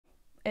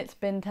It's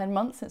been 10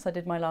 months since I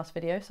did my last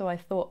video, so I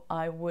thought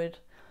I would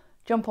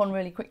jump on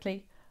really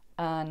quickly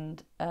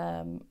and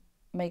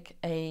make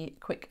a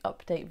quick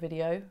update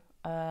video,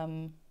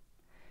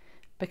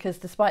 because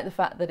despite the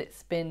fact that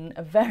it's been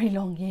a very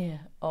long year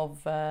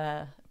of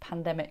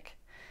pandemic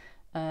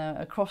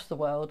across the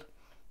world,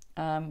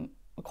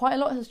 quite a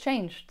lot has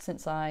changed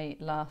since I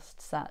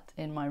last sat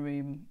in my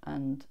room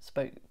and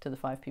spoke to the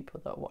 5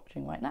 people that are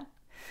watching right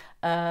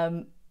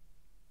now.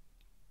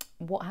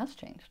 What has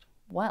changed?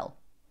 Well,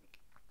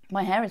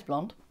 my hair is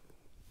blonde,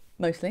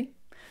 mostly.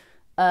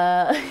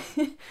 I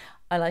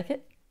like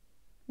it.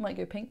 Might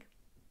go pink,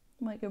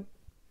 might go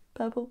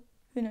purple,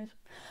 who knows.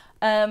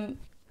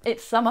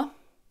 It's summer,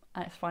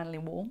 and it's finally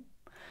warm.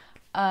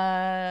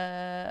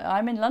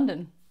 I'm in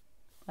London.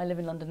 I live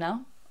in London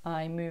now.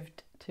 I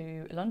moved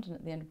to London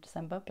at the end of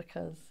December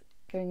because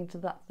going into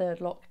that 3rd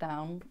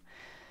lockdown,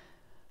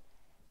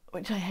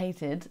 which I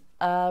hated,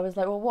 I was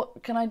like, well,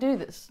 what can I do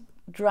that's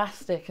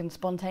drastic and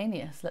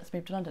spontaneous? Let's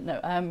move to London. No,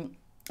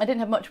 I didn't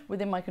have much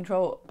within my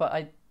control, but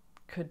I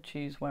could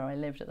choose where I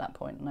lived at that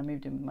point, and I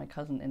moved in with my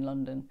cousin in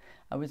London.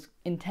 I was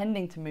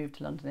intending to move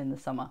to London in the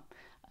summer.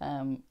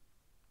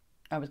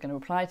 I was going to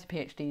apply to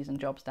PhDs and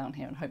jobs down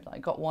here and hope that I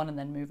got one and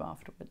then move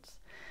afterwards.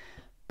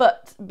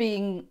 But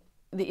being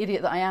the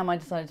idiot that I am, I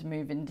decided to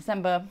move in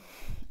December.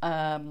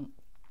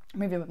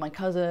 Moved in with my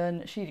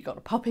cousin. She got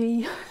a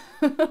puppy,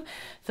 so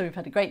we've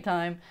had a great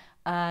time,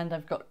 and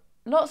I've got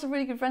lots of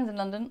really good friends in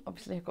London.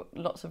 Obviously I've got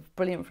lots of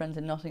brilliant friends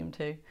in Nottingham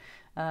too,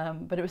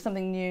 but it was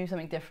something new,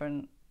 something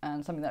different,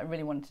 and something that I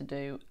really wanted to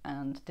do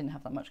and didn't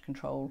have that much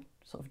control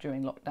sort of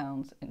during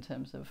lockdowns in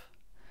terms of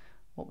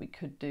what we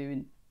could do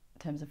in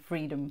terms of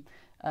freedom,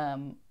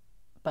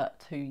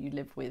 but who you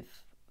live with,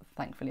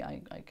 thankfully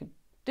I could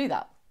do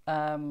that.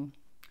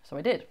 So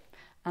I did,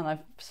 and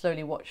I've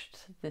slowly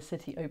watched the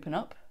city open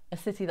up, a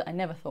city that I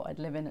never thought I'd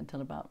live in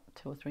until about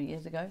 2 or 3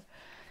 years ago.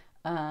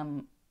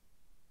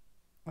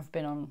 I've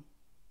been on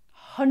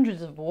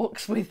hundreds of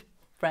walks with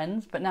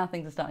friends, but now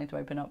things are starting to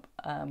open up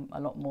a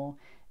lot more.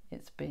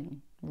 It's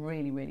been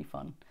really, really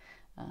fun.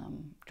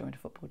 Joined a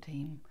football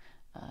team,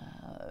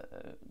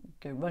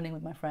 go running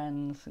with my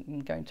friends,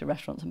 and going to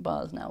restaurants and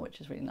bars now, which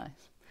is really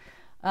nice.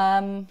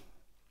 And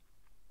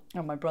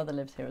my brother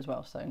lives here as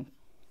well, so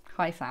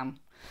hi Sam.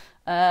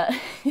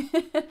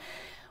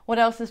 What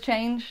else has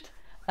changed?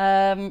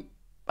 I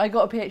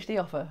got a PhD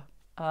offer.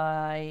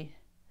 I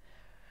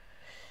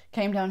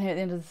came down here at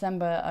the end of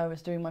December. I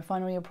was doing my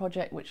final year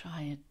project, which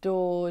I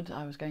adored.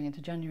 I was going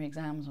into January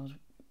exams. I was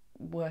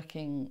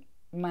working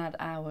mad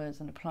hours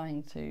and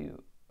applying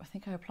to, I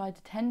think I applied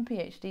to 10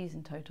 PhDs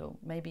in total,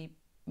 maybe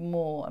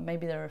more.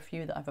 Maybe there are a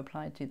few that I've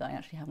applied to that I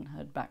actually haven't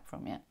heard back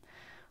from yet.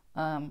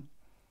 And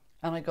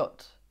I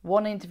got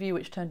one interview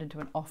which turned into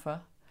an offer,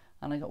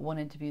 and I got one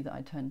interview that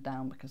I turned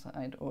down because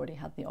I'd already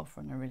had the offer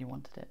and I really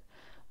wanted it.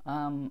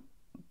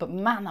 But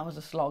man, that was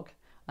a slog.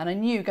 And I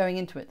knew going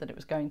into it that it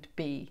was going to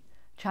be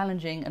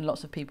challenging, and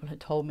lots of people had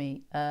told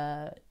me,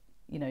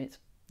 you know,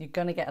 you're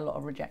going to get a lot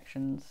of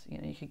rejections. You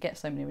know, you could get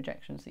so many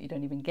rejections that you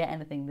don't even get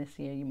anything this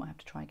year. You might have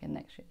to try again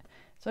next year.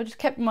 So I just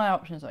kept my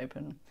options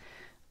open.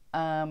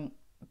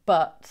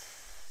 But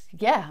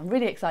yeah, I'm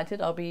really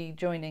excited. I'll be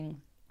joining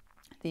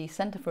the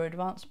Centre for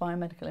Advanced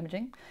Biomedical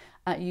Imaging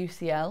at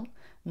UCL.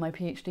 My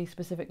PhD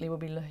specifically will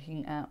be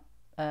looking at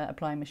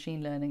applying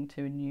machine learning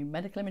to a new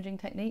medical imaging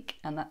technique,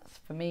 and that's,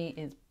 for me,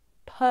 is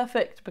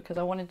perfect because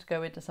I wanted to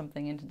go into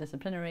something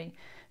interdisciplinary,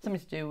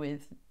 something to do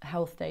with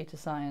health data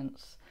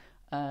science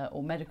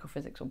or medical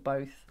physics or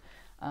both,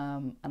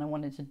 and I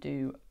wanted to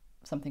do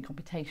something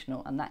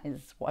computational, and that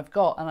is what I've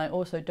got. And I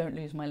also don't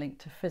lose my link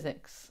to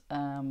physics.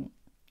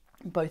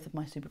 Both of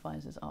my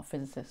supervisors are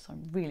physicists, so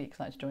I'm really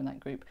excited to join that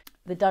group.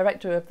 The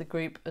director of the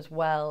group as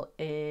well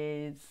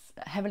is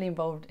heavily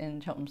involved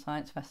in Cheltenham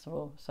Science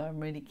Festival, so I'm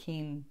really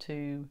keen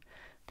to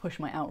push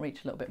my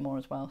outreach a little bit more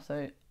as well.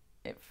 So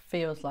it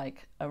feels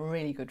like a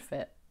really good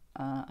fit,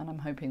 and I'm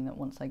hoping that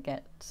once I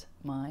get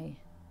my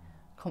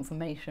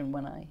confirmation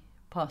when I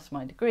pass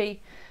my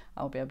degree,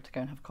 I'll be able to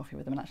go and have coffee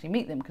with them and actually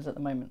meet them, because at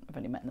the moment I've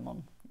only met them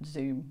on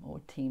Zoom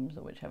or Teams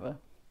or whichever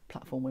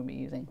platform we'll be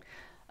using.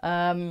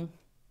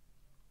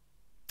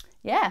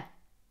 Yeah,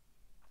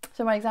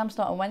 so my exams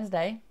start on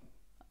Wednesday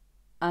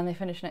and they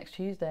finish next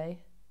Tuesday,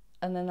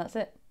 and then that's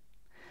it.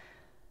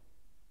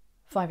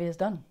 5 years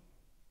done.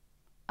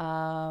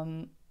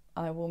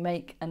 I will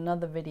make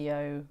another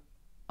video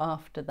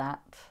after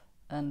that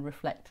and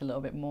reflect a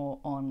little bit more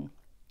on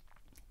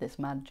this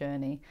mad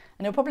journey,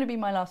 and it'll probably be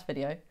my last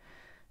video,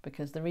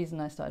 because the reason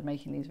I started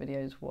making these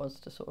videos was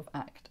to sort of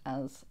act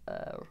as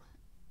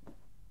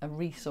a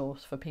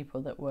resource for people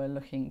that were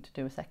looking to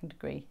do a second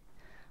degree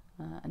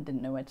and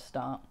didn't know where to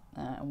start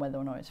and whether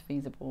or not it's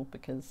feasible,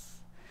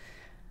 because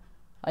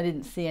I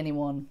didn't see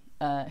anyone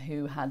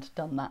who had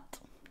done that.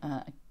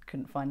 I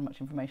couldn't find much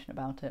information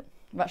about it.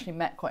 I've actually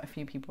met quite a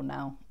few people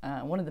now.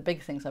 One of the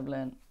big things I've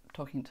learned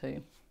talking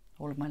to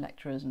all of my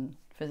lecturers and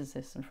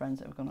physicists and friends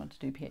that have gone on to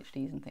do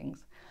PhDs and things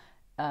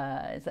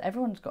is that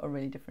everyone's got a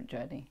really different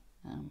journey.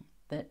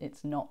 That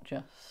it's not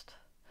just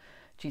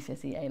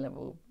GCSE,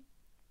 A-level,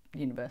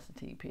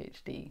 university,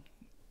 PhD,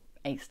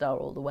 A-star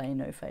all the way,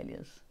 no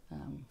failures,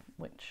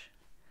 which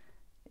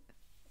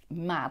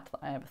mad that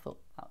I ever thought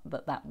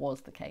that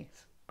was the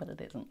case, but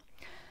it isn't.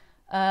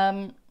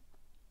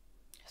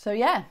 So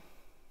yeah,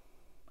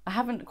 I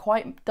haven't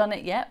quite done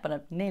it yet, but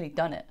I've nearly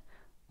done it,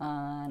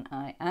 and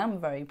I am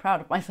very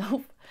proud of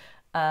myself,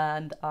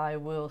 and I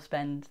will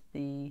spend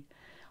the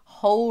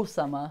whole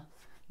summer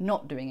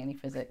not doing any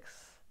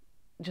physics,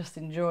 just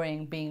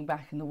enjoying being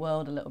back in the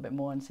world a little bit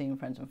more and seeing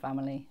friends and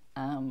family.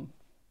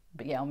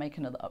 But yeah, I'll make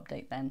another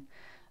update then,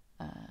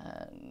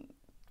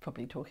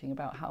 probably talking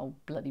about how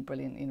bloody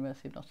brilliant the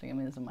University of Nottingham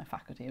is, and my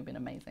faculty have been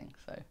amazing.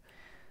 So,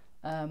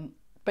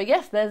 but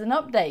yes, there's an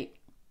update.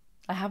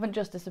 I haven't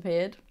just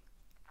disappeared.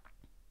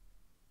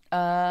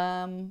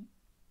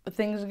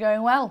 Things are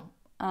going well,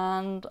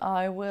 and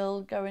I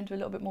will go into a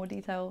little bit more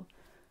detail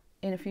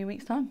in a few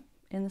weeks' time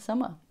in the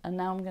summer. And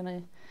now I'm going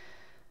to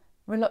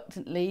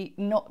reluctantly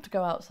not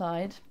go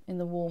outside in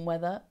the warm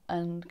weather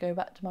and go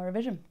back to my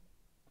revision.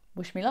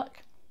 Wish me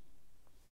luck.